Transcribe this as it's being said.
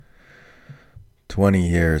20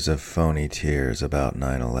 years of phony tears about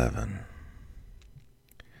 9/11.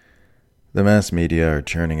 The mass media are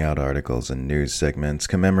churning out articles and news segments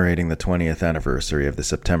commemorating the 20th anniversary of the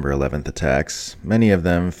September 11th attacks, many of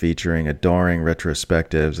them featuring adoring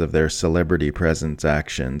retrospectives of their celebrity presence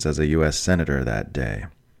actions as a U.S. Senator that day.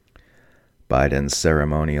 Biden's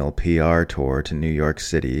ceremonial PR tour to New York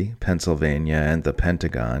City, Pennsylvania, and the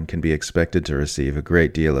Pentagon can be expected to receive a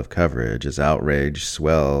great deal of coverage as outrage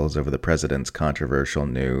swells over the president's controversial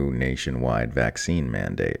new nationwide vaccine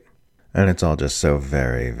mandate. And it's all just so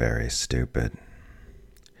very, very stupid.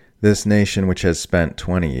 This nation, which has spent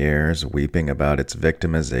 20 years weeping about its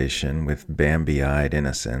victimization with Bambi-eyed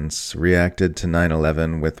innocence, reacted to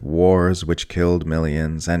 9/11 with wars which killed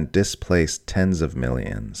millions and displaced tens of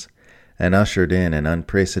millions, and ushered in an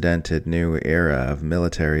unprecedented new era of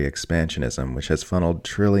military expansionism which has funneled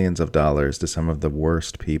trillions of dollars to some of the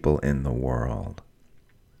worst people in the world.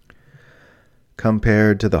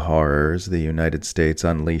 Compared to the horrors the United States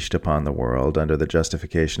unleashed upon the world under the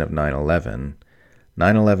justification of 9/11,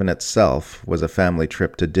 9/11 itself was a family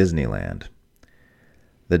trip to Disneyland.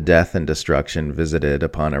 The death and destruction visited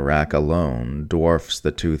upon Iraq alone dwarfs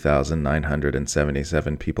the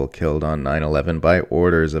 2,977 people killed on 9/11 by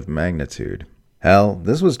orders of magnitude. Hell,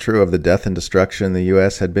 this was true of the death and destruction the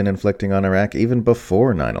U.S. had been inflicting on Iraq even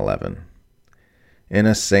before 9/11. In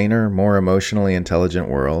a saner, more emotionally intelligent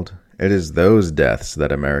world, it is those deaths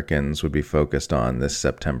that Americans would be focused on this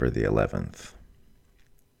September the 11th.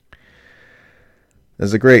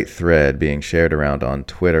 There's a great thread being shared around on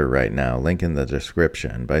Twitter right now, link in the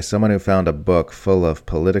description, by someone who found a book full of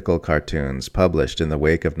political cartoons published in the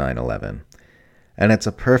wake of 9/11. And it's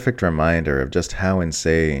a perfect reminder of just how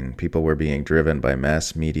insane people were being driven by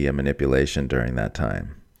mass media manipulation during that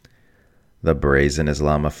time. The brazen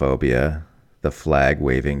Islamophobia, the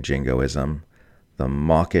flag-waving jingoism, the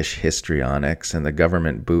mawkish histrionics, and the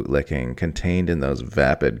government bootlicking contained in those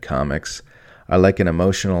vapid comics are like an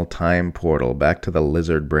emotional time portal back to the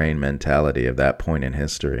lizard brain mentality of that point in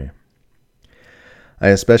history. I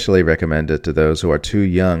especially recommend it to those who are too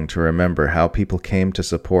young to remember how people came to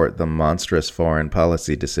support the monstrous foreign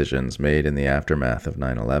policy decisions made in the aftermath of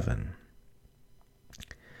 9/11.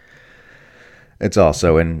 It's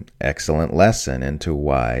also an excellent lesson into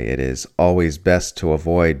why it is always best to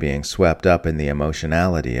avoid being swept up in the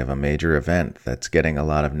emotionality of a major event that's getting a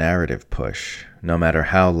lot of narrative push, no matter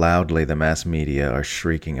how loudly the mass media are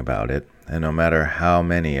shrieking about it, and no matter how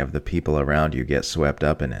many of the people around you get swept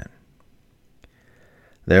up in it.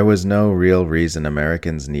 There was no real reason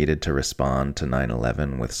Americans needed to respond to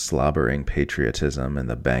 9/11 with slobbering patriotism and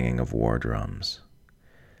the banging of war drums.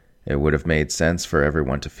 It would have made sense for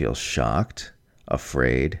everyone to feel shocked,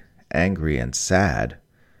 afraid, angry, and sad,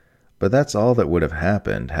 but that's all that would have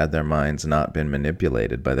happened had their minds not been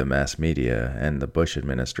manipulated by the mass media and the Bush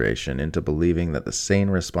administration into believing that the sane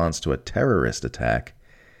response to a terrorist attack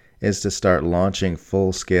is to start launching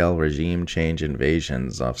full-scale regime change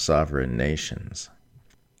invasions of sovereign nations.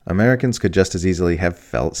 Americans could just as easily have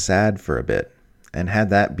felt sad for a bit, and had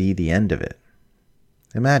that be the end of it.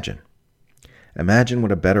 Imagine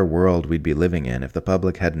what a better world we'd be living in if the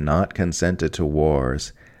public had not consented to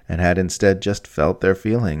wars and had instead just felt their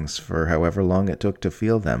feelings for however long it took to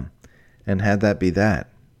feel them, and had that be that.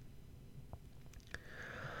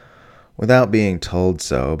 Without being told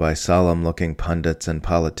so by solemn-looking pundits and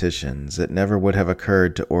politicians, it never would have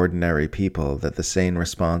occurred to ordinary people that the sane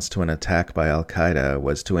response to an attack by Al-Qaeda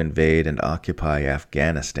was to invade and occupy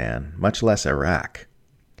Afghanistan, much less Iraq.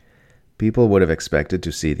 People would have expected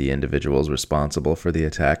to see the individuals responsible for the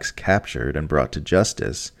attacks captured and brought to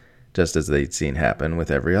justice, just as they'd seen happen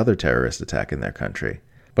with every other terrorist attack in their country.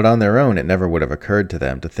 But on their own, it never would have occurred to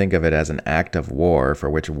them to think of it as an act of war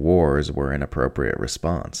for which wars were an appropriate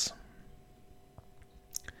response.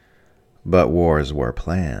 But wars were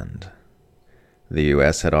planned. The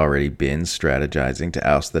U.S. had already been strategizing to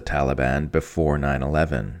oust the Taliban before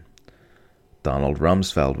 9/11. Donald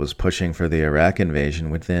Rumsfeld was pushing for the Iraq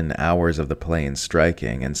invasion within hours of the plane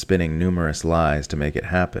striking and spinning numerous lies to make it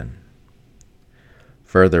happen.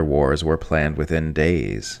 Further wars were planned within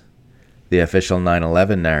days. The official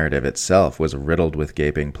 9/11 narrative itself was riddled with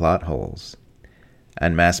gaping plot holes.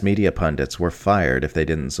 And mass media pundits were fired if they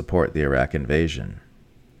didn't support the Iraq invasion.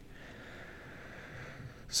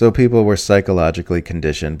 So people were psychologically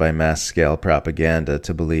conditioned by mass-scale propaganda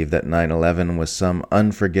to believe that 9/11 was some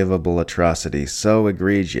unforgivable atrocity so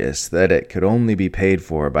egregious that it could only be paid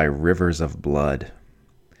for by rivers of blood.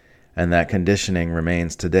 And that conditioning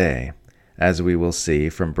remains today, as we will see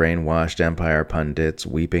from brainwashed empire pundits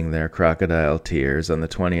weeping their crocodile tears on the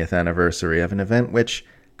 20th anniversary of an event which,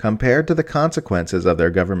 compared to the consequences of their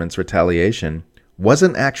government's retaliation,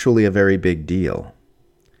 wasn't actually a very big deal.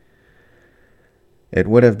 It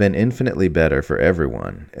would have been infinitely better for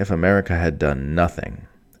everyone if America had done nothing,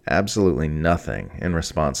 absolutely nothing, in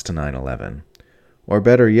response to 9/11. Or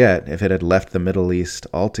better yet, if it had left the Middle East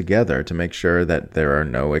altogether to make sure that there are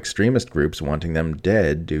no extremist groups wanting them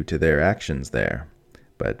dead due to their actions there.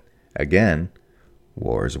 But again,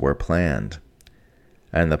 wars were planned,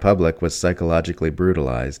 and the public was psychologically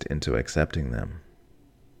brutalized into accepting them.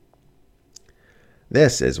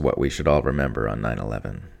 This is what we should all remember on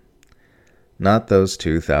 9/11. Not those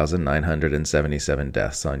 2,977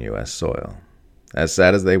 deaths on U.S. soil. As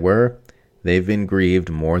sad as they were, they've been grieved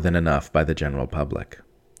more than enough by the general public.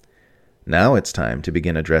 Now it's time to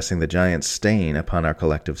begin addressing the giant stain upon our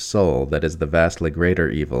collective soul that is the vastly greater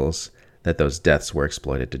evils that those deaths were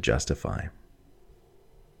exploited to justify.